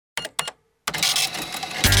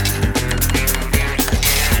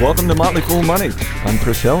Welcome to Motley Fool Money. I'm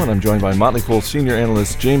Chris Hill, and I'm joined by Motley Fool senior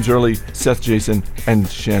analysts James Early, Seth Jason, and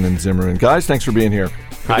Shannon Zimmerman. Guys, thanks for being here.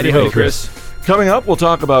 Howdy-ho, Chris. Coming up, we'll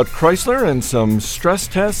talk about Chrysler and some stress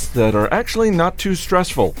tests that are actually not too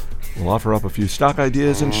stressful. We'll offer up a few stock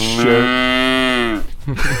ideas and share...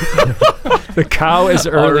 The cow is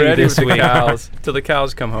early already this with week. the cows till the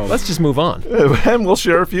cows come home. Let's just move on. And we'll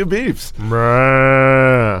share a few beefs.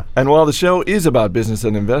 And while the show is about business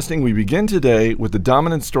and investing, we begin today with the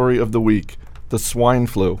dominant story of the week, the swine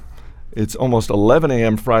flu. It's almost 11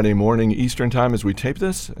 a.m. Friday morning Eastern time as we tape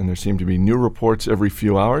this, and there seem to be new reports every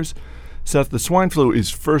few hours. Seth, the swine flu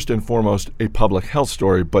is first and foremost a public health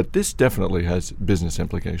story, but this definitely has business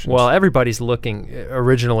implications. Well, everybody's looking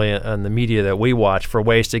originally on the media that we watch for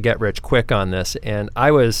ways to get rich quick on this, and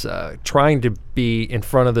I was trying to be in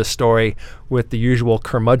front of the story with the usual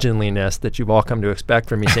curmudgeonliness that you've all come to expect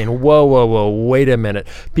from me, saying, whoa, wait a minute.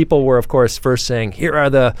 People were, of course, first saying, here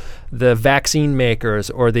are the vaccine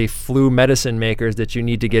makers or the flu medicine makers that you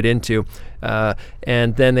need to get into.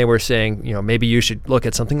 And then they were saying, maybe you should look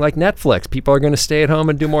at something like Netflix. People are going to stay at home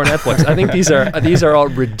and do more Netflix. I think these are all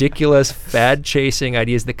ridiculous, fad-chasing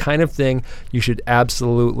ideas, the kind of thing you should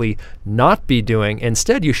absolutely not be doing.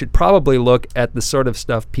 Instead, you should probably look at the sort of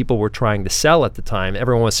stuff people were trying to sell at the time.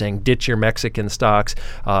 Everyone was saying, ditch your Mexican stocks,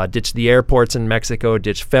 ditch the airports in Mexico,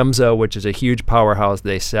 ditch FEMSA, which is a huge powerhouse.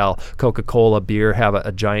 They sell Coca-Cola, beer, have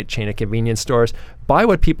a giant chain of convenience stores. Buy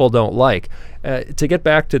what people don't like. To get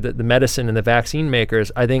back to the medicine and the vaccine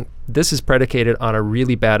makers, I think this is predicated on a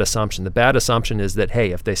really bad assumption. The bad assumption is that,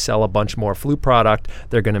 hey, if they sell a bunch more flu product,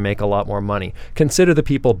 they're going to make a lot more money. Consider the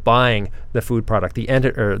people buying the food product, the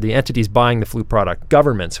entities buying the flu product,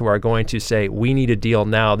 governments who are going to say, we need a deal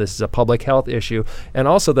now, this is a public health issue, and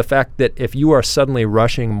also the fact that if you are suddenly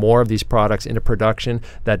rushing more of these products into production,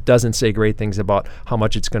 that doesn't say great things about how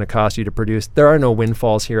much it's going to cost you to produce. There are no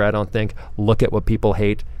windfalls here, I don't think. Look at what people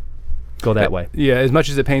hate. Go that way. Yeah, as much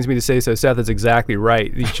as it pains me to say so, Seth is exactly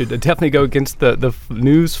right. You should definitely go against the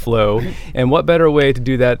news flow. And what better way to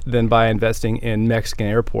do that than by investing in Mexican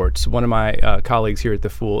airports? One of my colleagues here at The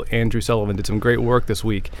Fool, Andrew Sullivan, did some great work this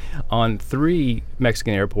week on 3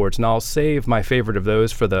 Mexican airports. And I'll save my favorite of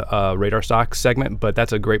those for the Radar Stocks segment, but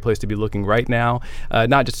that's a great place to be looking right now,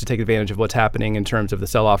 not just to take advantage of what's happening in terms of the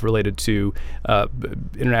sell-off related to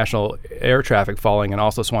international air traffic falling and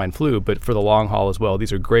also swine flu, but for the long haul as well.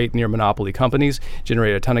 These are great near monopoly companies,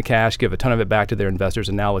 generate a ton of cash, give a ton of it back to their investors,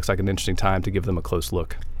 and now looks like an interesting time to give them a close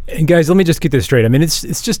look. And guys, let me just get this straight. I mean,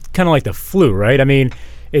 it's just kind of like the flu, right? I mean,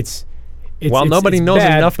 nobody knows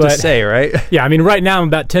bad, enough to say, right? Yeah, I mean, right now I'm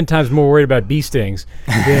about 10 times more worried about bee stings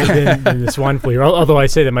than the swine flu. Although I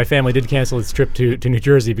say that my family did cancel its trip to New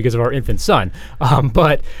Jersey because of our infant son.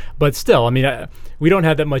 But still, I mean, we don't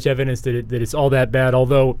have that much evidence that it's all that bad.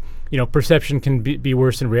 Although, perception can be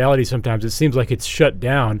worse than reality sometimes. It seems like it's shut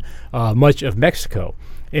down much of Mexico.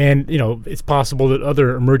 And, it's possible that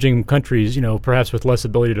other emerging countries, perhaps with less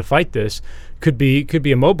ability to fight this, could be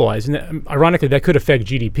immobilized. And ironically, that could affect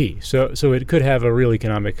GDP. So it could have a real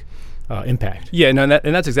economic impact. Yeah, no,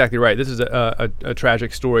 and that's exactly right. This is a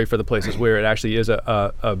tragic story for the places where it actually is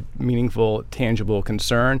a meaningful, tangible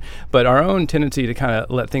concern. But our own tendency to kind of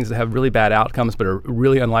let things that have really bad outcomes but are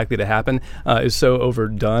really unlikely to happen is so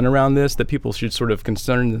overdone around this that people should sort of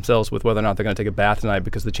concern themselves with whether or not they're going to take a bath tonight,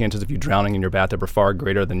 because the chances of you drowning in your bathtub are far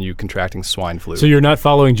greater than you contracting swine flu. So you're not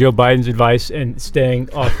following Joe Biden's advice and staying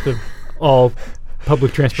off all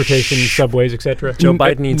public transportation, subways, etc. Joe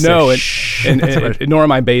Biden needs and nor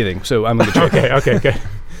am I bathing, so I'm going to check. Okay.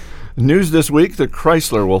 News this week that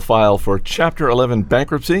Chrysler will file for Chapter 11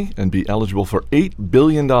 bankruptcy and be eligible for $8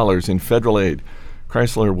 billion in federal aid.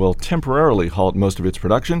 Chrysler will temporarily halt most of its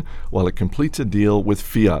production while it completes a deal with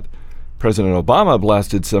Fiat. President Obama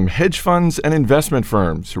blasted some hedge funds and investment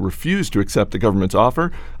firms who refused to accept the government's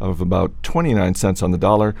offer of about 29 cents on the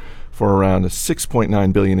dollar for around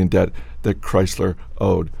 $6.9 billion in debt that Chrysler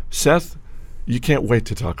owed. Seth, you can't wait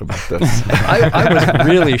to talk about this. I was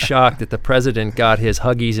really shocked that the president got his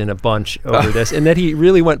Huggies in a bunch over this, and that he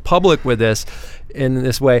really went public with this in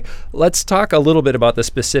this way. Let's talk a little bit about the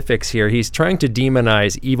specifics here. He's trying to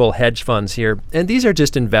demonize evil hedge funds here, and these are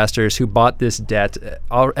just investors who bought this debt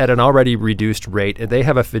at an already reduced rate, and they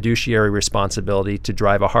have a fiduciary responsibility to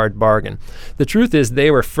drive a hard bargain. The truth is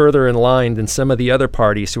they were further in line than some of the other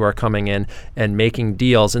parties who are coming in and making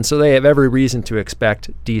deals, and so they have every reason to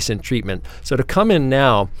expect decent treatment. So to come in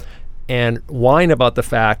now and whine about the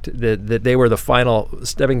fact that they were the final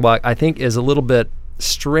stepping block, I think is a little bit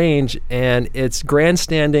strange, and it's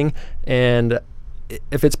grandstanding, and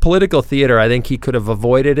if it's political theater, I think he could have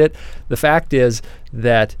avoided it. The fact is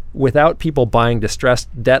that without people buying distressed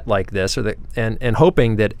debt like this, and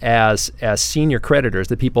hoping that as senior creditors,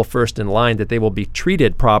 the people first in line, that they will be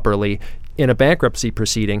treated properly in a bankruptcy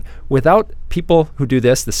proceeding. Without people who do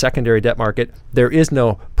this, the secondary debt market, there is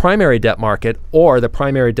no primary debt market, or the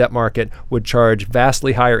primary debt market would charge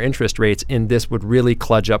vastly higher interest rates, and this would really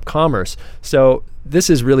kludge up commerce. So this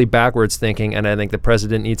is really backwards thinking, and I think the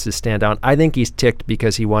president needs to stand down. I think he's ticked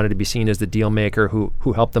because he wanted to be seen as the deal maker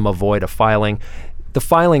who helped them avoid a filing. The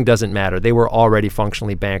filing doesn't matter. They were already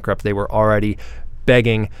functionally bankrupt. They were already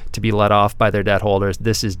begging to be let off by their debt holders.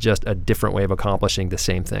 This is just a different way of accomplishing the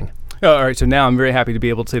same thing. Oh, all right, so now I'm very happy to be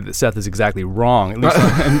able to say that Seth is exactly wrong, at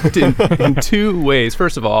least in two ways.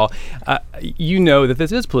 First of all, you know that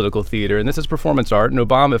this is political theater and this is performance art, and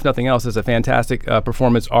Obama, if nothing else, is a fantastic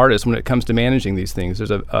performance artist when it comes to managing these things. There's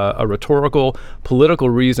a rhetorical, political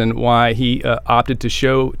reason why he opted to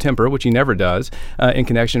show temper, which he never does, in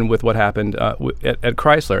connection with what happened at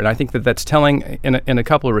Chrysler. And I think that that's telling in a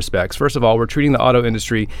couple of respects. First of all, we're treating the auto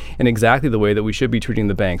industry in exactly the way that we should be treating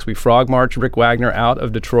the banks. We frog marched Rick Wagner out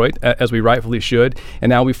of Detroit, as we rightfully should, and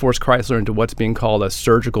now we force Chrysler into what's being called a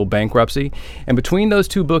surgical bankruptcy. And between those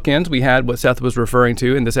two bookends, we had what Seth was referring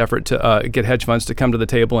to in this effort to get hedge funds to come to the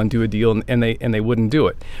table and do a deal, and they wouldn't do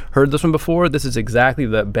it. Heard this one before? This is exactly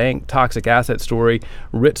the bank toxic asset story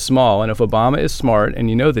writ small. And if Obama is smart, and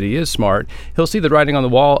you know that he is smart, he'll see the writing on the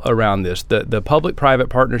wall around this. The public-private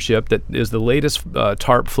partnership that is the latest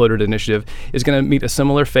TARP floated initiative is going to meet a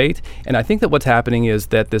similar fate. And I think that what's happening is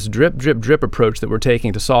that this drip, drip, drip approach that we're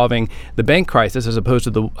taking to solving the bank crisis, as opposed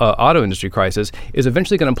to the auto industry crisis, is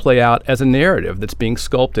eventually going to play out as a narrative that's being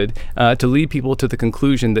sculpted to lead people to the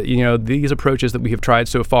conclusion that, these approaches that we have tried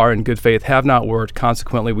so far in good faith have not worked.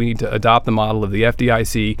 Consequently, we need to adopt the model of the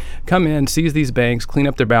FDIC, come in, seize these banks, clean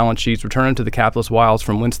up their balance sheets, return them to the capitalist wilds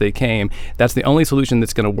from whence they came. That's the only solution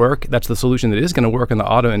that's going to work. That's the solution that is going to work in the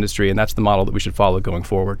auto industry, and that's the model that we should follow going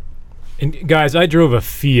forward. And guys, I drove a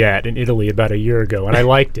Fiat in Italy about a year ago, and I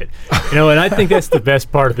liked it. And I think that's the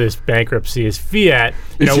best part of this bankruptcy is Fiat.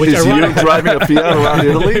 Which is you driving a Fiat around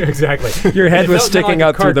Italy? Exactly. Your head was sticking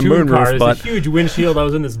out through the moonroof. There's a huge windshield. I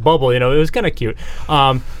was in this bubble. It was kind of cute.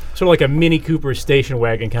 Sort of like a Mini Cooper station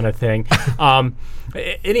wagon kind of thing.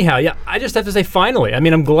 Anyhow, yeah, I just have to say finally. I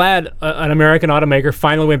mean, I'm glad an American automaker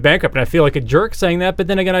finally went bankrupt, and I feel like a jerk saying that, but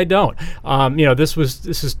then again, I don't. This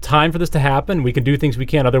is time for this to happen. We can do things we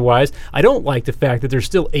can't otherwise. I don't like the fact that there's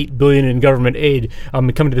still $8 billion in government aid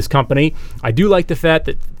coming to this company. I do like the fact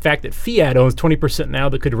that Fiat owns 20% now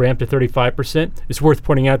that could ramp to 35%. It's worth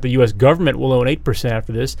pointing out the U.S. government will own 8%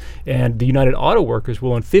 after this, and the United Auto Workers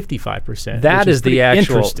will own 55%. That is the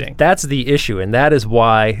actual. Interesting. That's the issue, and that is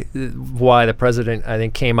why the president, I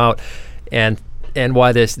think, came out and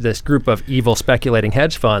why this group of evil speculating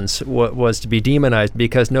hedge funds was to be demonized,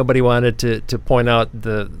 because nobody wanted to point out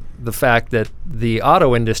the fact that the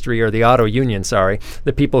auto industry, or the auto union,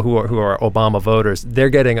 the people who are Obama voters, they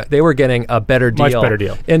were getting a better deal, much better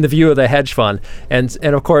deal in the view of the hedge fund, and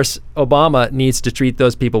of course Obama needs to treat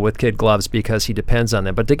those people with kid gloves because he depends on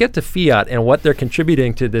them. But to get to Fiat and what they're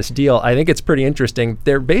contributing to this deal, I think it's pretty interesting.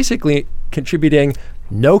 They're basically contributing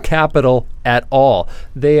no capital at all.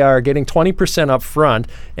 They are getting 20% up front,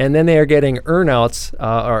 and then they are getting earnouts,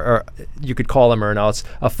 or you could call them earnouts,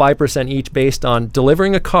 of 5% each based on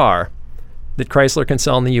delivering a car that Chrysler can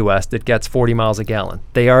sell in the U.S. that gets 40 miles a gallon.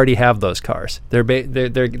 They already have those cars. They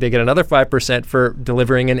get another 5% for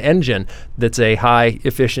delivering an engine that's a high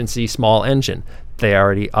efficiency small engine. They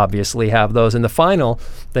already obviously have those. And the final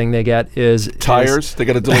thing they get is tires. They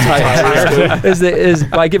got to deliver tires. is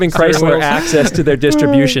by giving Chrysler access to their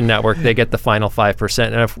distribution network, they get the final 5%.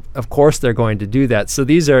 And of course they're going to do that. So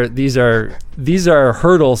these are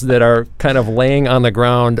hurdles that are kind of laying on the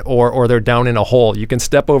ground, or they're down in a hole. You can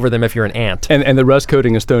step over them if you're an ant. And the rust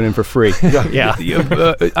coating is thrown in for free. Yeah.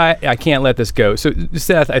 I can't let this go. So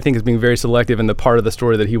Seth, I think, is being very selective in the part of the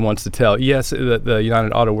story that he wants to tell. Yes, the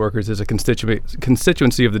United Auto Workers is a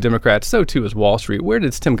constituency of the Democrats. So too is Wall Street. Where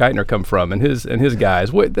did Tim Geithner come from and his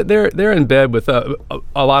guys? They're in bed with a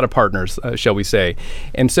lot of partners, shall we say?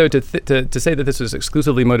 And so to say that this is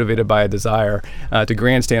exclusively motivated by a desire to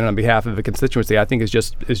grandstand on behalf of a constituency, I think is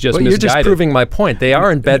just misguided. You're just proving my point. They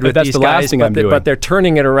are in bed with these guys, but they're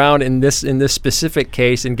turning it around in this specific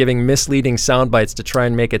case and giving misleading sound bites to try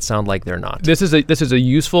and make it sound like they're not. This is a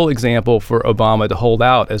useful example for Obama to hold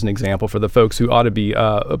out as an example for the folks who ought to be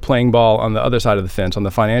playing ball on the other side of the fence, on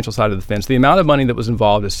the financial side of the fence. The amount of money that was involved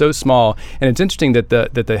involved is so small. And it's interesting that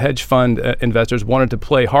the hedge fund investors wanted to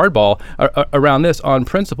play hardball around this on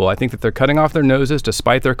principle. I think that they're cutting off their noses to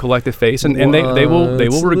spite their collective face, and they will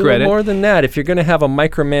regret it. More than that, if you're going to have a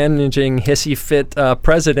micromanaging hissy fit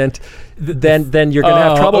president, then you're going to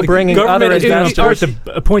have trouble bringing other investors to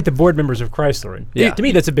appoint the board members of Chrysler. And to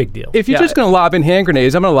me, that's a big deal. If you're just going to lob in hand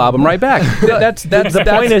grenades, I'm going to lob them right back. The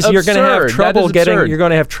point is, you're going to have trouble getting. You're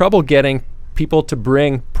going to have trouble getting people to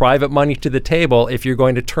bring private money to the table if you're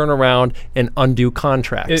going to turn around and undo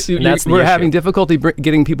contracts. We're having difficulty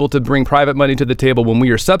getting people to bring private money to the table when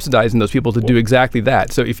we are subsidizing those people to do exactly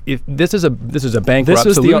that. So if this is a bankrupt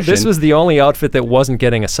solution. This was the only outfit that wasn't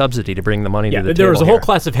getting a subsidy to bring the money to the table. There was a whole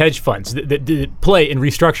class of hedge funds that play in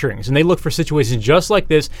restructurings, and they look for situations just like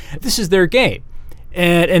this. This is their game.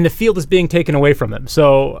 And the field is being taken away from them.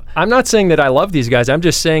 So I'm not saying that I love these guys. I'm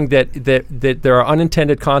just saying that there are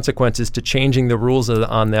unintended consequences to changing the rules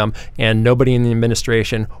on them, and nobody in the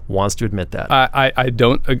administration wants to admit that. I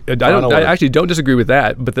actually don't disagree with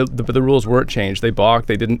that. But the rules weren't changed. They balked.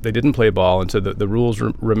 They didn't play ball, and so the rules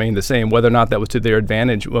remain the same. Whether or not that was to their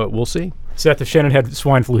advantage, we'll see. Seth, if Shannon had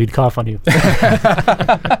swine flu, he'd cough on you.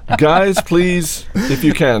 Guys, please, if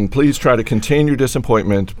you can, please try to contain your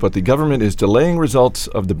disappointment, but the government is delaying results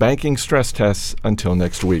of the banking stress tests until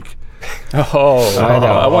next week. Oh, I know.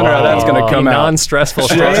 I wonder how that's going to come out. Non-stressful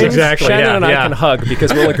stress. Exactly. Shannon and I can hug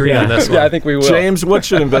because we'll agree on this one. Yeah, I think we will. James, what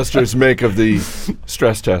should investors make of the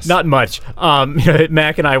stress tests? Not much.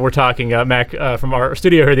 Mac and I were talking, Mac from our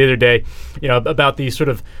studio here the other day, about these sort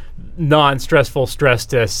of non-stressful stress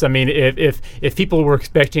tests. I mean, if people were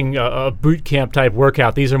expecting a boot camp type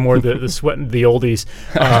workout, these are more the sweat the oldies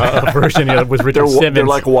version with Richard Simmons. They're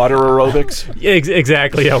like water aerobics.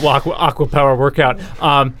 Exactly, aqua power workout.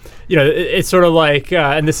 It's sort of like,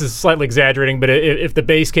 and this is slightly exaggerating, but if the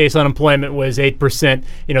base case unemployment was 8%,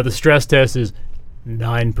 the stress test is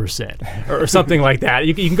 9% or something like that.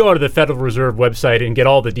 You can go to the Federal Reserve website and get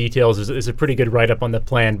all the details. Is a pretty good write-up on the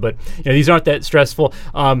plan, but these aren't that stressful.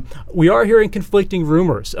 We are hearing conflicting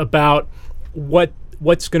rumors about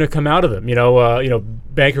what's going to come out of them.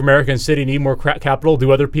 Bank of America and Citi need more capital.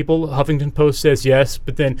 Do other people? Huffington Post says yes,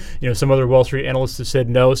 but then some other Wall Street analysts have said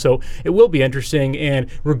no. So it will be interesting. And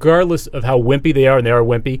regardless of how wimpy they are, and they are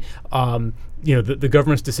wimpy, the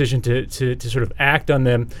government's decision to sort of act on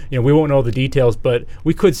them, we won't know the details, but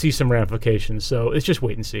we could see some ramifications. So it's just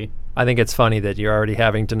wait and see. I think it's funny that you're already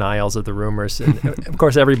having denials of the rumors. And of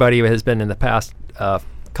course, everybody has been in the past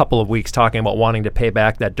couple of weeks talking about wanting to pay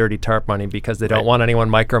back that dirty TARP money because they don't want anyone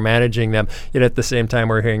micromanaging them. Yet at the same time,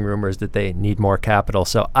 we're hearing rumors that they need more capital.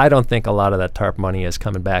 So I don't think a lot of that TARP money is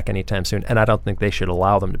coming back anytime soon, and I don't think they should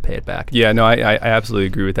allow them to pay it back. Yeah, no, I absolutely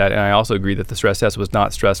agree with that, and I also agree that the stress test was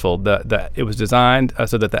not stressful. It was designed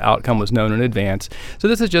so that the outcome was known in advance. So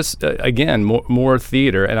this is just, again, more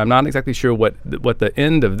theater, and I'm not exactly sure what the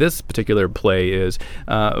end of this particular play is,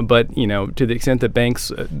 but to the extent that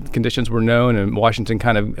banks' conditions were known and Washington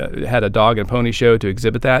kind of had a dog and pony show to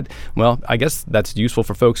exhibit that, well, I guess that's useful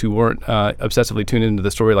for folks who weren't obsessively tuned into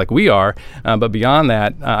the story like we are. But beyond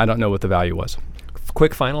that, I don't know what the value was.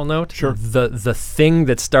 Quick final note. Sure. The thing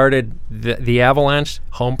that started the avalanche,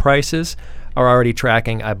 home prices, are already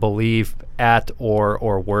tracking, I believe, at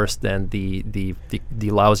or worse than the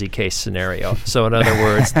lousy case scenario. So in other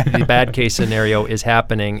words, the bad case scenario is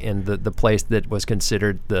happening in the place that was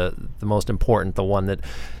considered the most important, the one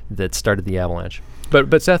that started the avalanche.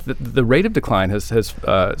 But Seth, the rate of decline has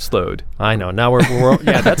slowed. I know. Now we're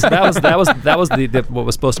that was what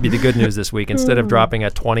was supposed to be the good news this week. Instead of dropping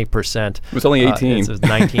at 20%, it was only 18. It was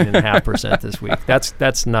 19.5% this week.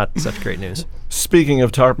 That's not such great news. Speaking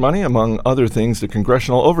of TARP money, among other things, the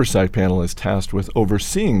Congressional Oversight Panel is tasked with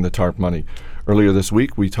overseeing the TARP money. Earlier this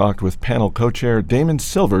week, we talked with panel co-chair Damon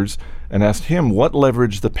Silvers and asked him what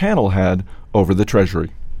leverage the panel had over the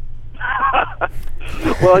Treasury.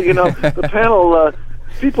 Well, the panel,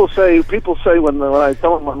 people say when I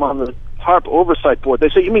tell them I'm on the TARP oversight board, they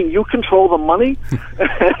say, "You mean you control the money?"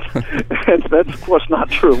 And that's, of course, not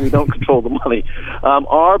true. We don't control the money.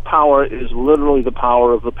 Our power is literally the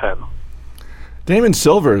power of the pen. Damon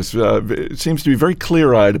Silvers seems to be very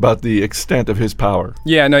clear-eyed about the extent of his power.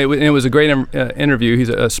 Yeah, no, it was a great interview. He's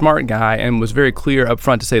a smart guy and was very clear up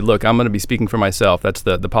front to say, look, I'm going to be speaking for myself. That's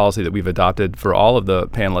the policy that we've adopted for all of the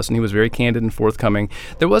panelists, and he was very candid and forthcoming.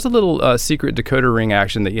 There was a little secret decoder ring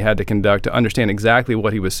action that you had to conduct to understand exactly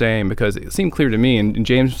what he was saying, because it seemed clear to me, and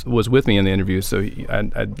James was with me in the interview, so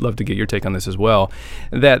I'd love to get your take on this as well,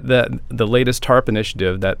 that the latest TARP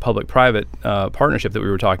initiative, that public-private partnership that we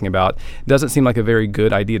were talking about, doesn't seem like a very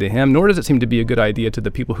good idea to him, nor does it seem to be a good idea to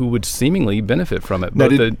the people who would seemingly benefit from it, Now,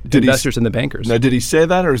 both did the investors and the bankers. Now, did he say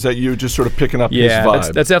that, or is that you just sort of picking up his Yeah,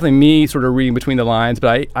 vibe? that's definitely me sort of reading between the lines,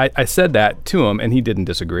 but I said that to him, and he didn't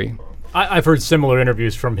disagree. I've heard similar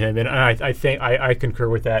interviews from him, and I think I concur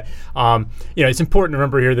with that. It's important to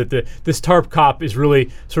remember here that this TARP cop is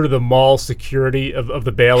really sort of the mall security of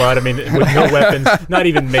the bailout. I mean, with no weapons, not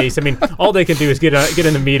even mace. I mean, all they can do is get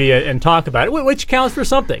in the media and talk about it, which counts for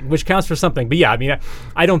something. But yeah, I mean,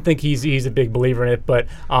 I don't think he's a big believer in it, but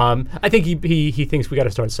I think he thinks we got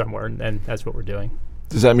to start somewhere, and that's what we're doing.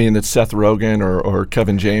 Does that mean that Seth Rogen or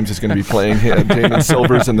Kevin James is going to be playing Damon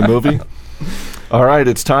Silvers in the movie? All right,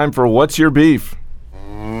 it's time for What's Your Beef?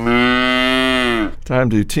 Time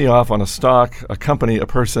to tee off on a stock, a company, a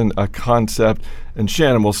person, a concept. And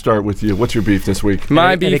Shannon, we'll start with you. What's your beef this week?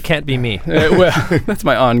 My beef. And it can't be me. Well, that's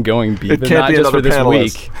my ongoing beef. It can't be not just another for this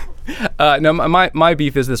panelist. week. No, my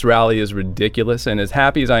beef is this rally is ridiculous, and as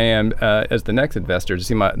happy as I am as the next investor to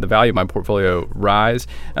see the value of my portfolio rise,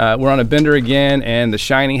 we're on a bender again, and the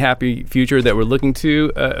shiny, happy future that we're looking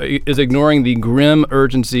to is ignoring the grim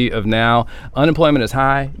urgency of now. Unemployment is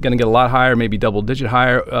high, going to get a lot higher, maybe double-digit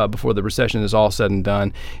higher before the recession is all said and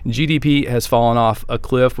done. GDP has fallen off a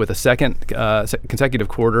cliff with a second consecutive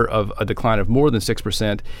quarter of a decline of more than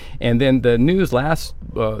 6%, and then the news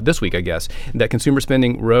this week, I guess, that consumer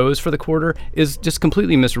spending rose for the quarter is just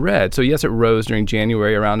completely misread. So yes, it rose during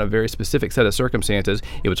January around a very specific set of circumstances.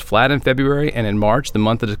 It was flat in February, and in March, the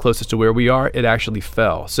month that is closest to where we are, it actually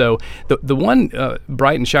fell. So the one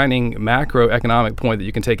bright and shining macroeconomic point that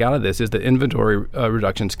you can take out of this is that inventory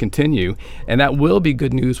reductions continue, and that will be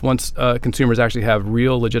good news once consumers actually have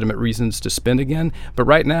real legitimate reasons to spend again. But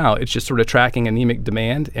right now, it's just sort of tracking anemic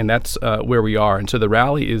demand, and that's where we are. And so the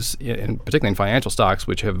rally is, particularly in financial stocks,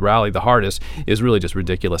 which have rallied the hardest, is really just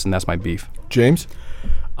ridiculous, and that's my beef. James?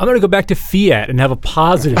 I'm going to go back to Fiat and have a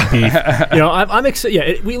positive beef. I'm excited.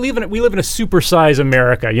 Yeah, we live in a supersized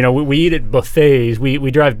America. We eat at buffets. We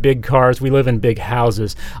drive big cars. We live in big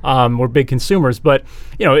houses. We're big consumers. But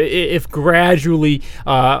if gradually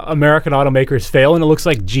American automakers fail, and it looks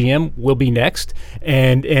like GM will be next,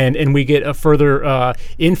 and we get a further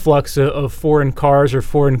influx of foreign cars or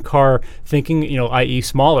foreign car thinking, i.e.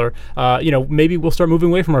 smaller, maybe we'll start moving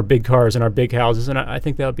away from our big cars and our big houses, and I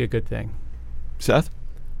think that would be a good thing. Seth?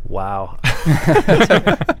 Wow.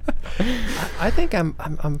 I think I'm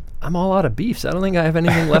all out of beefs. I don't think I have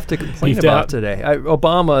anything left to complain about today.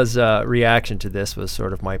 Obama's reaction to this was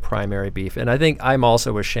sort of my primary beef, and I think I'm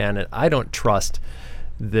also with Shannon. I don't trust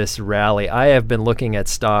this rally. I have been looking at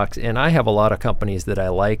stocks, and I have a lot of companies that I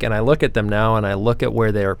like, and I look at them now, and I look at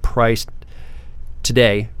where they're priced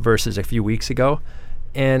today versus a few weeks ago,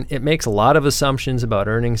 and it makes a lot of assumptions about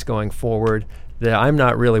earnings going forward that I'm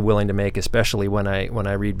not really willing to make, especially when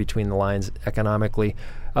I read between the lines economically.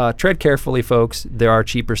 Tread carefully, folks. There are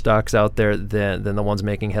cheaper stocks out there than the ones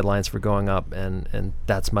making headlines for going up, and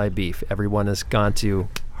that's my beef. Everyone has gone to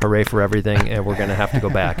hooray for everything, and we're going to have to go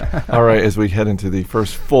back. All right, as we head into the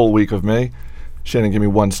first full week of May, Shannon, give me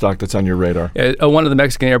one stock that's on your radar. One of the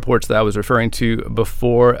Mexican airports that I was referring to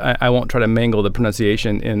before, I won't try to mangle the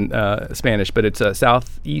pronunciation in Spanish, but it's a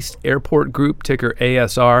Southeast Airport Group, ticker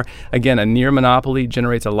ASR. Again, a near monopoly,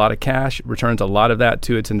 generates a lot of cash, returns a lot of that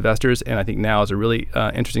to its investors, and I think now is a really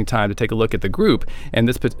interesting time to take a look at the group and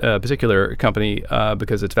this particular company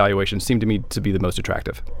because its valuations seem to me to be the most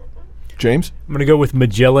attractive. James? I'm going to go with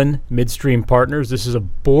Magellan Midstream Partners. This is a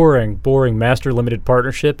boring master limited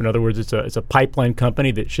partnership. In other words, it's a pipeline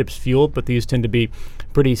company that ships fuel, but these tend to be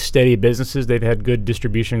pretty steady businesses. They've had good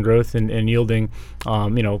distribution growth and yielding,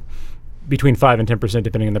 between 5 and 10%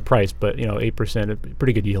 depending on the price, but 8%, a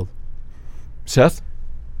pretty good yield. Seth?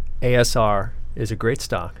 ASR is a great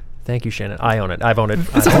stock. Thank you, Shannon. I own it. I've owned it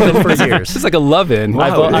for years. It's like a love-in.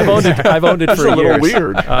 Wow. I've owned it for years. That's a little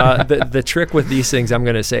weird. The trick with these things, I'm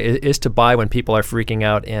going to say, is to buy when people are freaking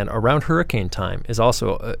out, and around hurricane time is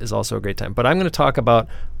also a great time. But I'm going to talk about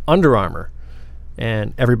Under Armour,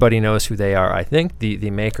 and everybody knows who they are. I think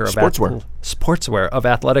the maker of sportswear of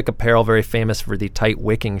athletic apparel, very famous for the tight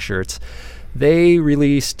wicking shirts. They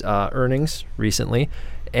released earnings recently.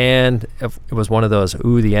 And it was one of those,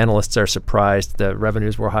 the analysts are surprised. The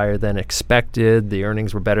revenues were higher than expected. The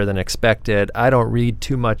earnings were better than expected. I don't read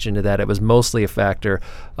too much into that. It was mostly a factor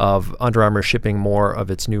of Under Armour shipping more of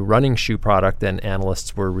its new running shoe product than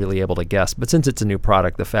analysts were really able to guess. But since it's a new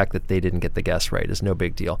product, the fact that they didn't get the guess right is no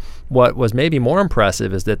big deal. What was maybe more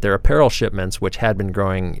impressive is that their apparel shipments, which had been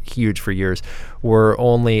growing huge for years, were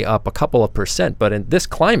only up a couple of percent. But in this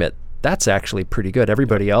climate, that's actually pretty good.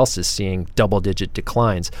 Everybody else is seeing double-digit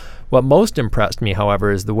declines. What most impressed me,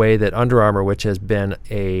 however, is the way that Under Armour, which has been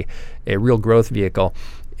a real growth vehicle,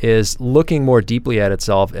 is looking more deeply at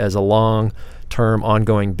itself as a long-term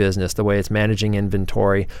ongoing business, the way it's managing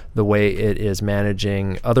inventory, the way it is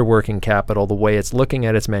managing other working capital, the way it's looking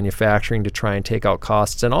at its manufacturing to try and take out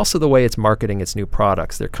costs, and also the way it's marketing its new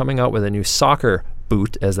products. They're coming out with a new soccer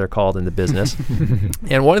boot, as they're called in the business.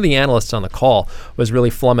 And one of the analysts on the call was really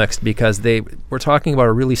flummoxed because they were talking about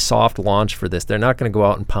a really soft launch for this. They're not going to go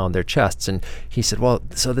out and pound their chests. And he said, well,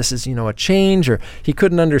 so this is, a change, or he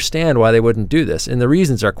couldn't understand why they wouldn't do this. And the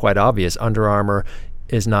reasons are quite obvious. Under Armour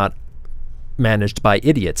is not managed by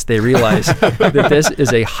idiots. They realize that this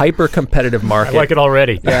is a hyper-competitive market. I like it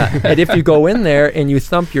already. Yeah, and if you go in there and you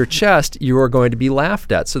thump your chest, you are going to be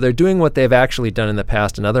laughed at. So they're doing what they've actually done in the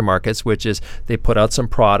past in other markets, which is they put out some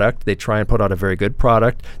product. They try and put out a very good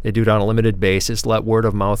product. They do it on a limited basis, let word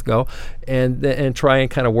of mouth go, and try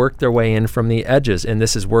and kind of work their way in from the edges. And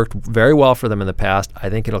this has worked very well for them in the past.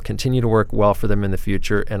 I think it'll continue to work well for them in the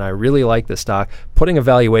future, and I really like the stock. Putting a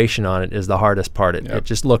valuation on it is the hardest part. It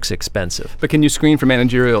just looks expensive. But can you screen for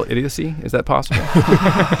managerial idiocy? Is that possible?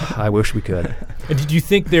 I wish we could. Did you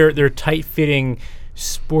think their tight-fitting,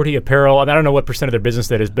 sporty apparel, I don't know what % of their business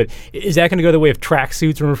that is, but is that going to go the way of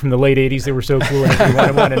tracksuits? Remember from the late 80s, they were so cool and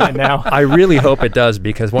everybody wanted one, and now? I really hope it does,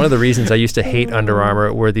 because one of the reasons I used to hate Under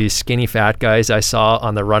Armour were these skinny fat guys I saw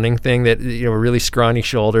on the running thing that were really scrawny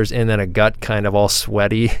shoulders and then a gut kind of all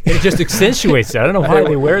sweaty. And it just accentuates that. I don't know why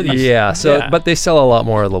they wear these. Yeah, but they sell a lot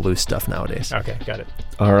more of the loose stuff nowadays. Okay, got it.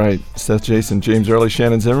 All right. Seth Jason, James Early,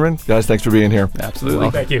 Shannon Zimmerman. Guys, thanks for being here.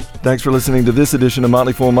 Absolutely. Thank you. Thanks for listening to this edition of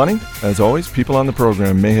Motley Fool Money. As always, people on the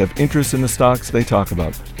program may have interest in the stocks they talk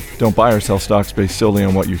about. Don't buy or sell stocks based solely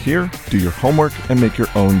on what you hear. Do your homework and make your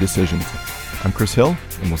own decisions. I'm Chris Hill,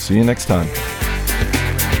 and we'll see you next time.